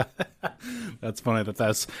two. That's funny.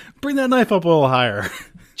 That's bring that knife up a little higher.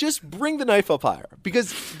 Just bring the knife up higher,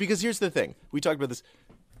 because here's the thing. We talked about this.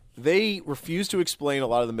 They refuse to explain a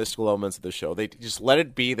lot of the mystical elements of the show. They just let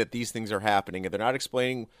it be that these things are happening, and they're not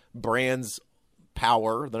explaining Bran's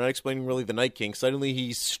power. They're not explaining really the Night King. Suddenly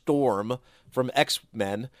he's Storm from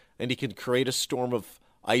X-Men, and he can create a storm of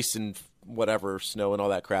ice and whatever, snow and all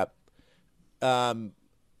that crap.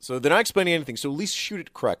 So they're not explaining anything, so at least shoot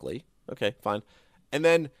it correctly. Okay, fine. And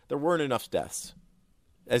then there weren't enough deaths,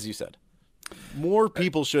 as you said. More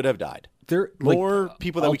people should have died. More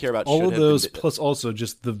people that we care about should have died. All of those, plus also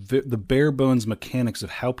just the bare bones mechanics of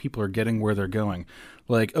how people are getting where they're going.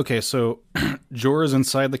 Like, okay, so Jorah's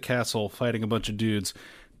inside the castle fighting a bunch of dudes.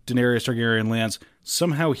 Daenerys Targaryen lands.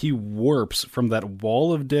 Somehow he warps from that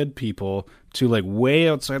wall of dead people to like way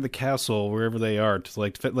outside the castle, wherever they are. To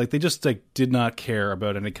like they just like did not care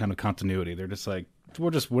about any kind of continuity. They're just like, we'll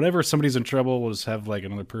just, whenever somebody's in trouble, we'll just have like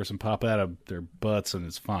another person pop out of their butts and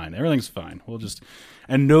it's fine. Everything's fine.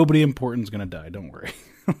 And nobody important is gonna die. Don't worry.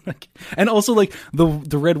 And also like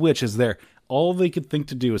the Red Witch is there. All they could think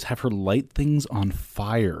to do is have her light things on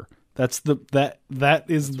fire. That's what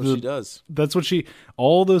she does. That's what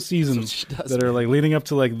all those seasons that are like leading up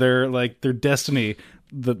to like their destiny.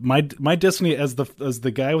 my destiny as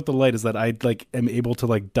the guy with the light is that I like am able to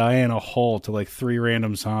like die in a hall to like 3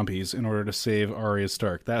 random zombies in order to save Arya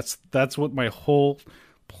Stark. That's what my whole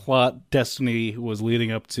plot destiny was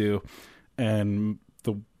leading up to, and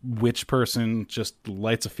the witch person just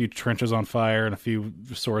lights a few trenches on fire and a few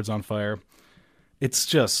swords on fire. It's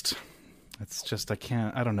just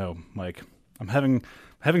I don't know, Mike. I'm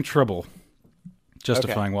having trouble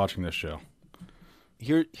justifying watching this show.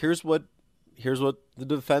 Here's what the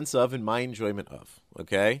defense of and my enjoyment of.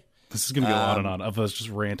 Okay, this is gonna be a lot and on of us just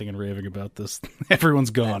ranting and raving about this. Everyone's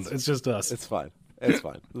gone. It's just us. It's fine.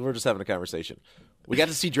 We're just having a conversation. We got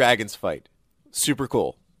to see dragons fight. Super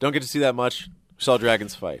cool. Don't get to see that much. We saw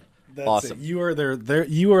dragons fight. That's awesome. It. You are there.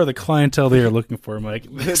 You are the clientele they are looking for, Mike.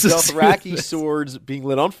 The Dothraki swords being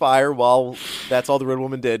lit on fire while that's all the Red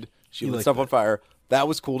Woman did. She lit stuff on fire. That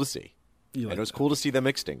was cool to see. And it was cool to see them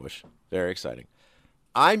extinguish. Very exciting.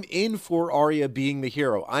 I'm in for Arya being the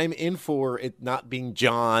hero. I'm in for it not being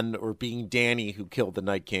Jon or being Dany who killed the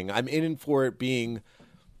Night King. I'm in for it being,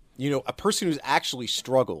 a person who's actually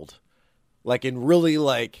struggled, and really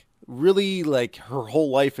her whole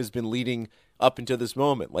life has been leading up into this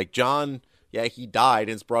moment. Like Jon, he died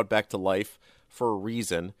and is brought back to life for a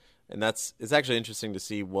reason, and it's actually interesting to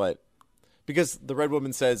see because the Red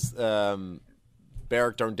Woman says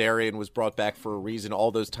Beric Dondarrion was brought back for a reason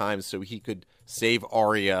all those times so he could save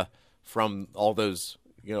Arya from all those,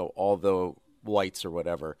 all the whites or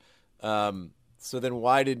whatever. So then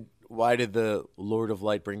why did the Lord of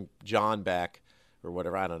Light bring Jon back or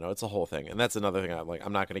whatever? I don't know. It's a whole thing. And that's another thing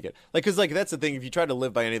I'm not going to get. Because that's the thing. If you try to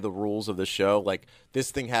live by any of the rules of the show,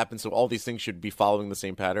 this thing happens, so all these things should be following the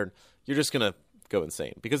same pattern, you're just going to go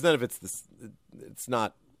insane. Because then if it's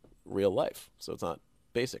not real life. So it's not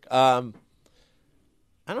basic.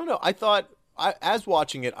 I don't know. I thought, as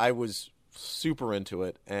watching it, I was super into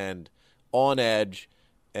it and on edge.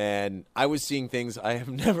 And I was seeing things I have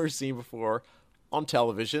never seen before on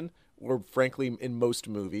television or, frankly, in most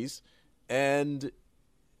movies. And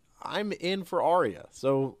I'm in for Arya.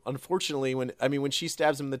 So, unfortunately, when she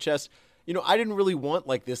stabs him in the chest, I didn't really want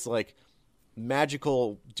this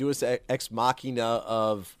magical Deus Ex Machina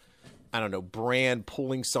of, I don't know, Bran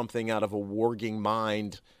pulling something out of a warging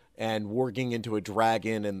mind and warging into a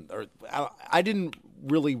dragon. I didn't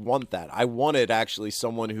really want that. I wanted actually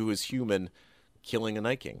someone who was human killing a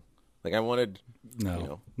Night King. I wanted.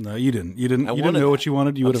 No, you didn't. You didn't know what you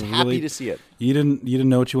wanted. You would have happy to see it. You didn't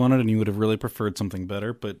know what you wanted, and you would have really preferred something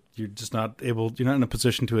better. But you're just not able. You're not in a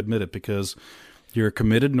position to admit it because you're a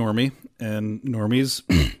committed normie, and normies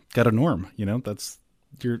got a norm. That's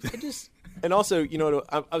your. And also,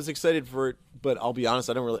 I was excited for it, but I'll be honest,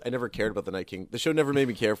 I never cared about the Night King. The show never made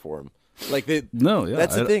me care for him. That's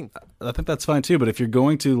the thing. I think that's fine too. But if you're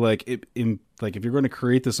going to if you're going to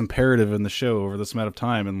create this imperative in the show over this amount of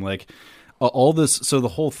time, and all this, so the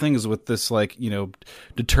whole thing is with this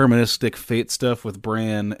deterministic fate stuff with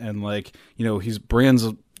Bran, and Bran's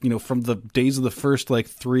from the days of the first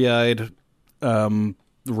three-eyed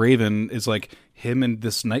Raven is him and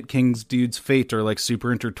this Night King's dude's fate are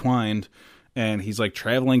super intertwined, and he's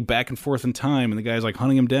traveling back and forth in time, and the guy's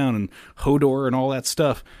hunting him down, and Hodor and all that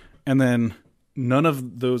stuff, and then none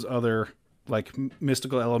of those other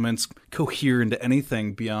mystical elements cohere into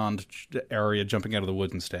anything beyond Arya jumping out of the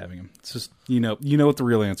woods and stabbing him. It's just you know what the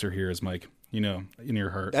real answer here is, Mike. In your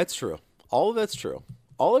heart. That's true. All of that's true.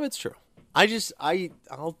 All of it's true.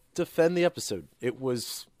 I'll defend the episode. It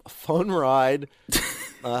was a fun ride.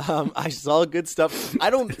 I saw good stuff. I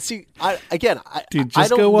don't see. Dude,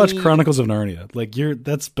 just go watch Chronicles of Narnia.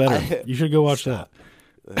 That's better. You should go watch that.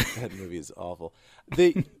 That movie is awful.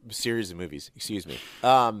 The series of movies. Excuse me.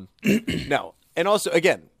 No, and also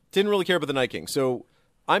again, didn't really care about the Night King. So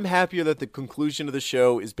I'm happier that the conclusion of the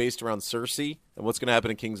show is based around Cersei and what's going to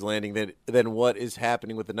happen in King's Landing than what is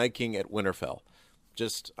happening with the Night King at Winterfell.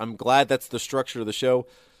 I'm glad that's the structure of the show.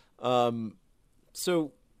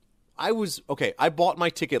 So. I bought my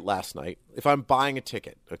ticket last night. If I'm buying a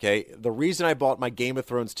ticket, okay, the reason I bought my Game of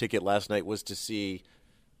Thrones ticket last night was to see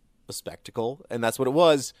a spectacle, and that's what it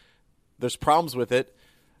was. There's problems with it.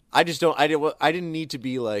 I didn't need to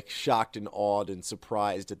be shocked and awed and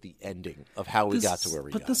surprised at the ending of how we got to where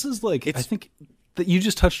we got. But this is I think that you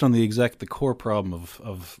just touched on the core problem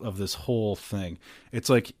of this whole thing. It's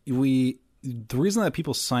the reason that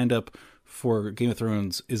people signed up for Game of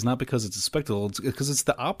Thrones is not because it's a spectacle, it's because it's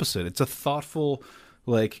the opposite. It's a thoughtful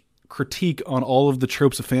critique on all of the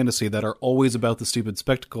tropes of fantasy that are always about the stupid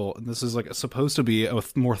spectacle, and this is supposed to be a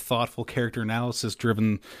more thoughtful character analysis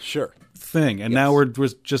driven thing, and now we're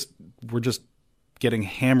just getting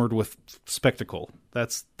hammered with spectacle.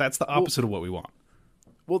 That's the opposite of what we want.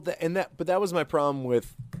 Well, but that was my problem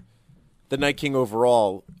with the Night King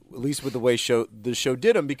overall, at least with the way the show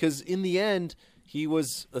did him, because in the end he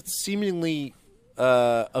was seemingly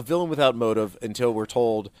a villain without motive until we're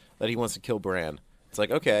told that he wants to kill Bran. It's like,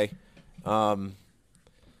 okay,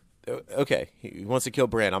 he wants to kill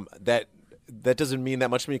Bran. That doesn't mean that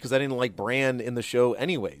much to me because I didn't like Bran in the show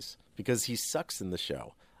anyways because he sucks in the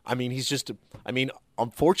show. I mean,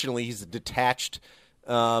 unfortunately, he's a detached,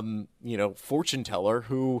 fortune teller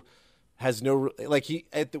who has no I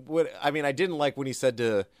didn't like when he said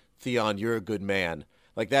to Theon, "You're a good man."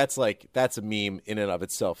 That's a meme in and of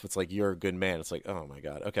itself. It's like, you're a good man. It's like, oh my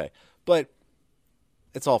God. Okay. But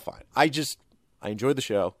it's all fine. I enjoyed the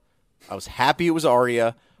show. I was happy it was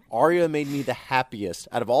Arya. Arya made me the happiest.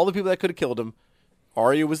 Out of all the people that could have killed him,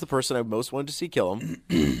 Arya was the person I most wanted to see kill him.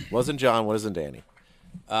 Wasn't Jon, wasn't Dany.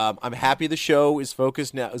 I'm happy the show is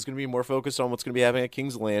focused now. It's going to be more focused on what's going to be happening at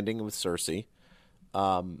King's Landing with Cersei.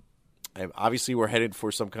 Obviously, we're headed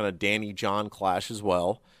for some kind of Dany-Jon clash as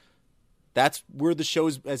well. That's where the show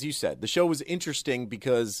is, as you said. The show was interesting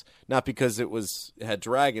not because it had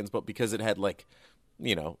dragons, but because it had at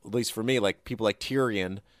least for me, people like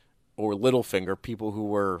Tyrion or Littlefinger, people who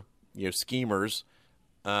were, schemers.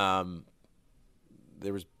 I'm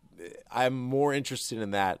more interested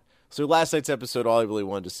in that. So last night's episode, all I really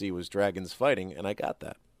wanted to see was dragons fighting, and I got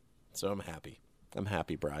that. So I'm happy. I'm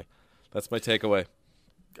happy, Bri. That's my takeaway.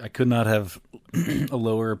 I could not have a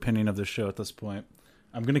lower opinion of this show at this point.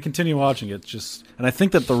 I'm going to continue watching it. And I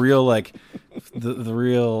think that the real the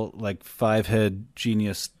real five-head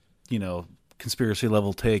genius, conspiracy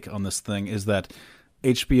level take on this thing is that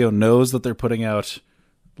HBO knows that they're putting out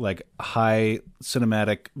high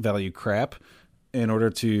cinematic value crap in order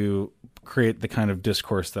to create the kind of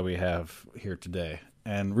discourse that we have here today.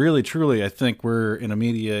 And really, truly, I think we're in a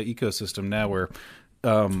media ecosystem now where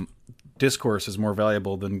discourse is more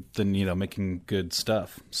valuable than making good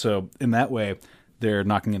stuff. So in that way, they're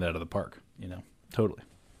knocking it out of the park, totally.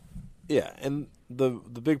 Yeah, and the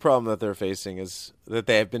big problem that they're facing is that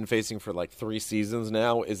they have been facing for 3 seasons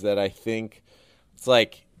now is that I think it's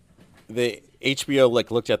the HBO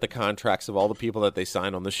looked at the contracts of all the people that they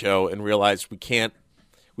signed on the show and realized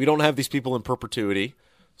we don't have these people in perpetuity,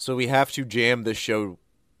 so we have to jam this show.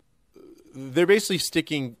 They're basically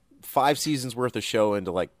sticking 5 seasons worth of show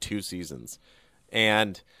into 2 seasons,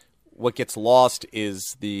 and what gets lost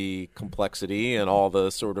is the complexity and all the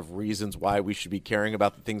sort of reasons why we should be caring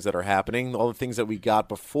about the things that are happening. All the things that we got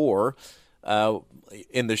before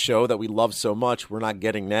in the show that we love so much, we're not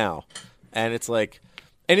getting now. And it's and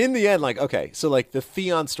in the end, okay, so the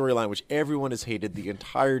Theon storyline, which everyone has hated the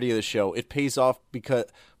entirety of the show, it pays off because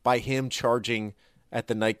by him charging at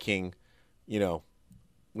the Night King,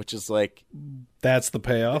 which is that's the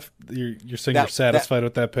payoff. You're saying you're satisfied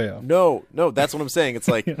with that payoff? No, that's what I'm saying. It's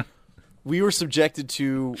yeah. We were subjected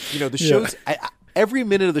to, the shows. Yeah. Every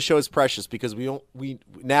minute of the show is precious because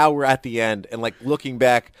now we're at the end and looking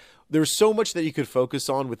back, there's so much that you could focus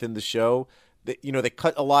on within the show. That they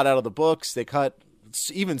cut a lot out of the books. They cut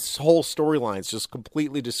even whole storylines, just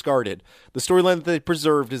completely discarded. The storyline that they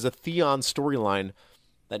preserved is a Theon storyline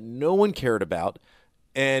that no one cared about,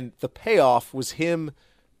 and the payoff was him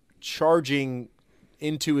charging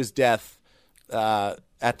into his death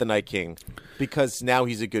at the Night King because now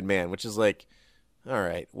he's a good man, which is all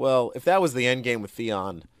right, well, if that was the end game with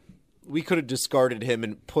Theon, we could have discarded him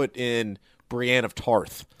and put in Brienne of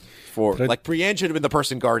Tarth Brienne should have been the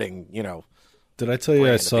person guarding, Did I tell you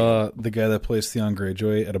I saw the guy that plays Theon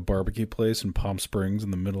Greyjoy at a barbecue place in Palm Springs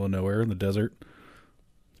in the middle of nowhere in the desert?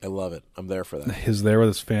 I love it. I'm there for that. He's there with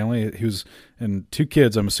his family. He was, and 2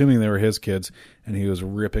 kids, I'm assuming they were his kids, and he was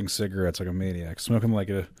ripping cigarettes like a maniac, smoking like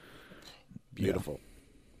a... Beautiful. Yeah.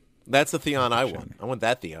 That's the Theon I want. I want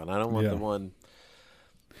that Theon. I don't want the one...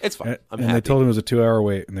 It's fine. I'm happy. And they told him it was a 2-hour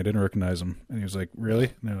wait, and they didn't recognize him. And he was like,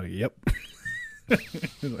 really? And they're like, yep.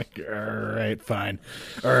 He's like, all right, fine.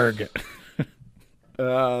 Arrgh.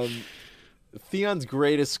 Theon's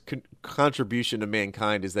greatest contribution to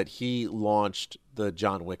mankind is that he launched the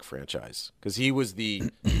John Wick franchise because he was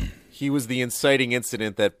the inciting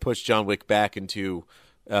incident that pushed John Wick back into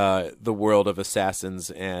the world of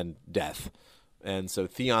assassins and death. And so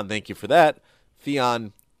Theon, thank you for that.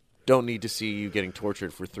 Theon, don't need to see you getting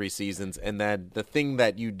tortured for 3 seasons, and then the thing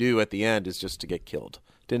that you do at the end is just to get killed.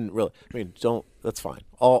 Didn't really. I mean, don't. That's fine.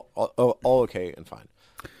 All okay and fine.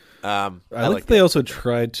 I like they also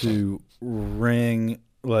tried to wring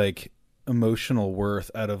emotional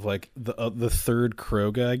worth out of the third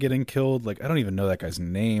Crow guy getting killed. I don't even know that guy's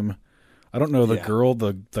name. I don't know the girl,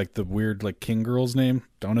 the weird king girl's name.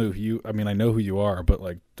 Don't know who you. I mean, I know who you are, but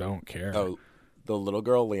don't care. Oh, the little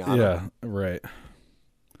girl, Lyanna. Yeah, right.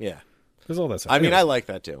 Yeah. There's all that stuff. I mean, I like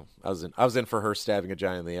that too. I was in for her stabbing a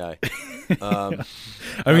giant in the eye.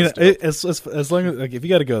 I mean, as long as like if you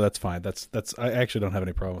got to go, that's fine. That's I actually don't have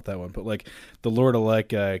any problem with that one. But like the Lord of Light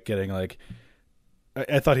guy getting like,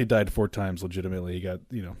 I thought he died 4 times. Legitimately, he got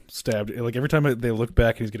stabbed. Like every time they look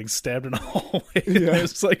back, he's getting stabbed in a hallway.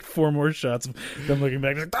 There's like 4 more shots of them looking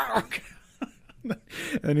back. Like, oh!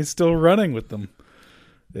 And he's still running with them.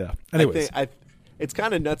 Yeah. Anyways, it's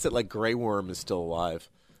kind of nuts that like Grey Worm is still alive.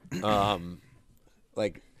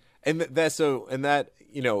 Like, and that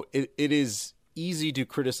it is easy to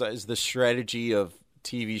criticize the strategy of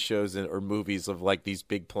TV shows or movies of like these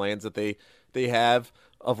big plans that they have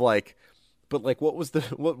of like, but like what was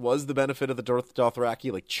the benefit of the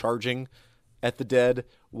Dothraki like charging at the dead?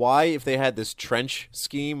 Why, if they had this trench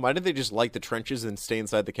scheme, why didn't they just light the trenches and stay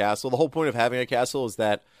inside the castle? The whole point of having a castle is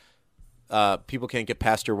that people can't get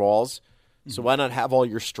past your walls. So why not have all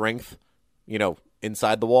your strength,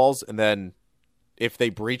 inside the walls, and then if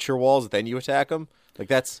they breach your walls, then you attack them? Like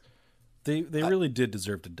that's they really did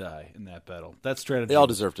deserve to die in that battle. That strategy, they all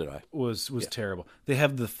deserve to die. Was terrible. They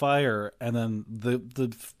have the fire, and then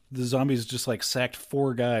the zombies just like sacked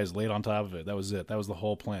 4 guys laid on top of it. That was it. That was the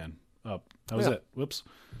whole plan. That was it. Whoops.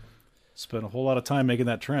 Spent a whole lot of time making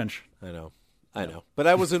that trench. I know. But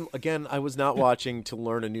I was not watching to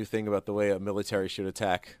learn a new thing about the way a military should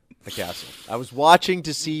attack a castle. I was watching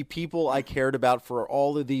to see people I cared about for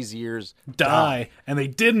all of these years die. And they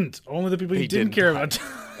didn't. Only the people you didn't care about.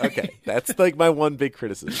 Okay. That's like my one big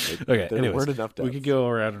criticism. Okay. Anyways, weren't enough deaths. We could go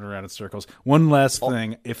around and around in circles. One last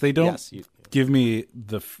thing. If they don't give me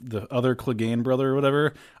the other Clegane brother or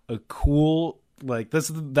whatever, a cool... Like that's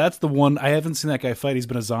the one. I haven't seen that guy fight. He's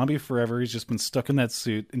been a zombie forever. He's just been stuck in that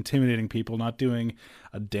suit, intimidating people, not doing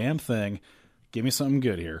a damn thing. Give me something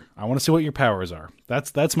good here. I want to see what your powers are.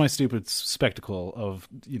 That's my stupid spectacle of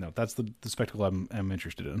that's the spectacle I'm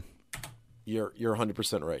interested in. You're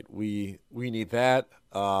 100% right. We need that.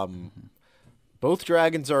 Both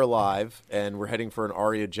dragons are alive, and we're heading for an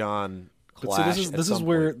Arya Jon clash. So this is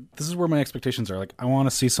where my expectations are. Like I want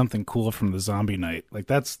to see something cool from the zombie night. Like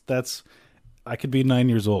that's. I could be 9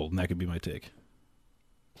 years old, and that could be my take.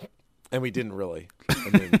 And we didn't really.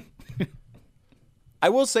 I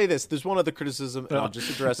will say this. There's one other criticism, and I'll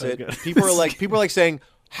just address it. People are like saying,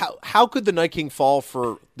 how could the Night King fall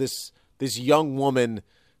for this young woman?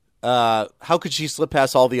 How could she slip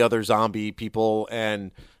past all the other zombie people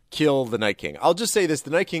and kill the Night King? I'll just say this.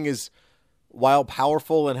 The Night King is, while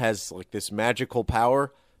powerful and has like this magical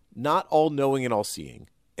power, not all-knowing and all-seeing.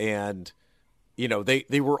 And...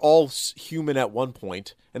 they were all human at one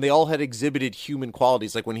point, and they all had exhibited human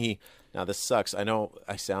qualities. Like when now this sucks. I know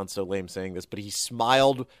I sound so lame saying this, but he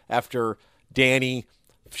smiled after Dany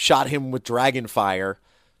shot him with dragon fire.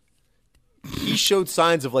 He showed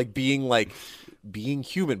signs of like being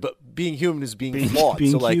human, but being human is being flawed.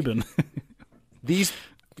 Being so like Cuban. these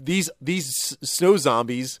snow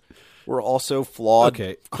zombies were also flawed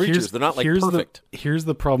creatures. They're not like perfect. Here's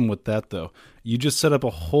the problem with that though. You just set up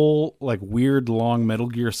a whole like weird long Metal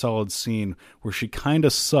Gear Solid scene where she kind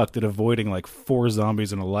of sucked at avoiding like 4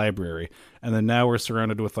 zombies in a library, and then now we're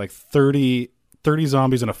surrounded with like 30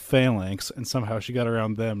 zombies in a phalanx, and somehow she got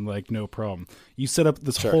around them like no problem. You set up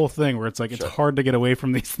this whole thing where it's like it's hard to get away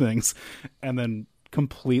from these things, and then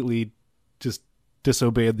completely just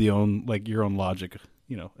disobeyed your own logic,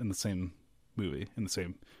 in the same movie, in the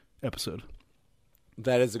same episode.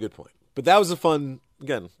 That is a good point. But that was a fun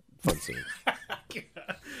scene.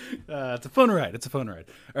 It's a fun ride.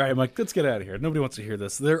 All right, Mike, let's get out of here. Nobody wants to hear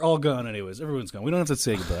this. They're all gone anyways. Everyone's gone. We don't have to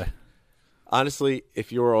say goodbye. Honestly,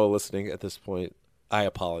 if you're all listening at this point, I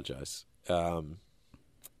apologize. But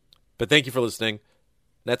thank you for listening.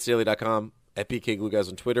 NetsDaily.com, at BK Glue Guys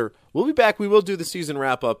on Twitter. We'll be back. We will do the season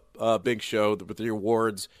wrap-up big show with the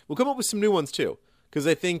awards. We'll come up with some new ones, too, because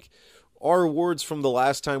I think our awards from the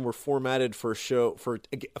last time were formatted for a show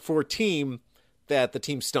for a team that the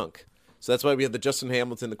team stunk. So that's why we had the Justin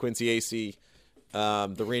Hamilton, the Quincy Acey,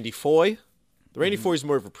 the Randy Foye. The Randy Foye is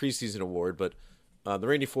more of a preseason award, but the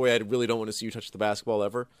Randy Foye, I really don't want to see you touch the basketball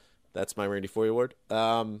ever. That's my Randy Foye award.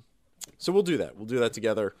 So we'll do that. We'll do that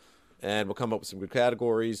together, and we'll come up with some good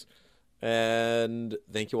categories. And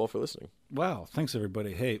thank you all for listening. Wow. Thanks,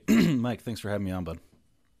 everybody. Hey, Mike, thanks for having me on, bud.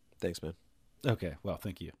 Thanks, man. Okay. Well,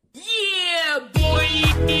 thank you. Yeah, boy.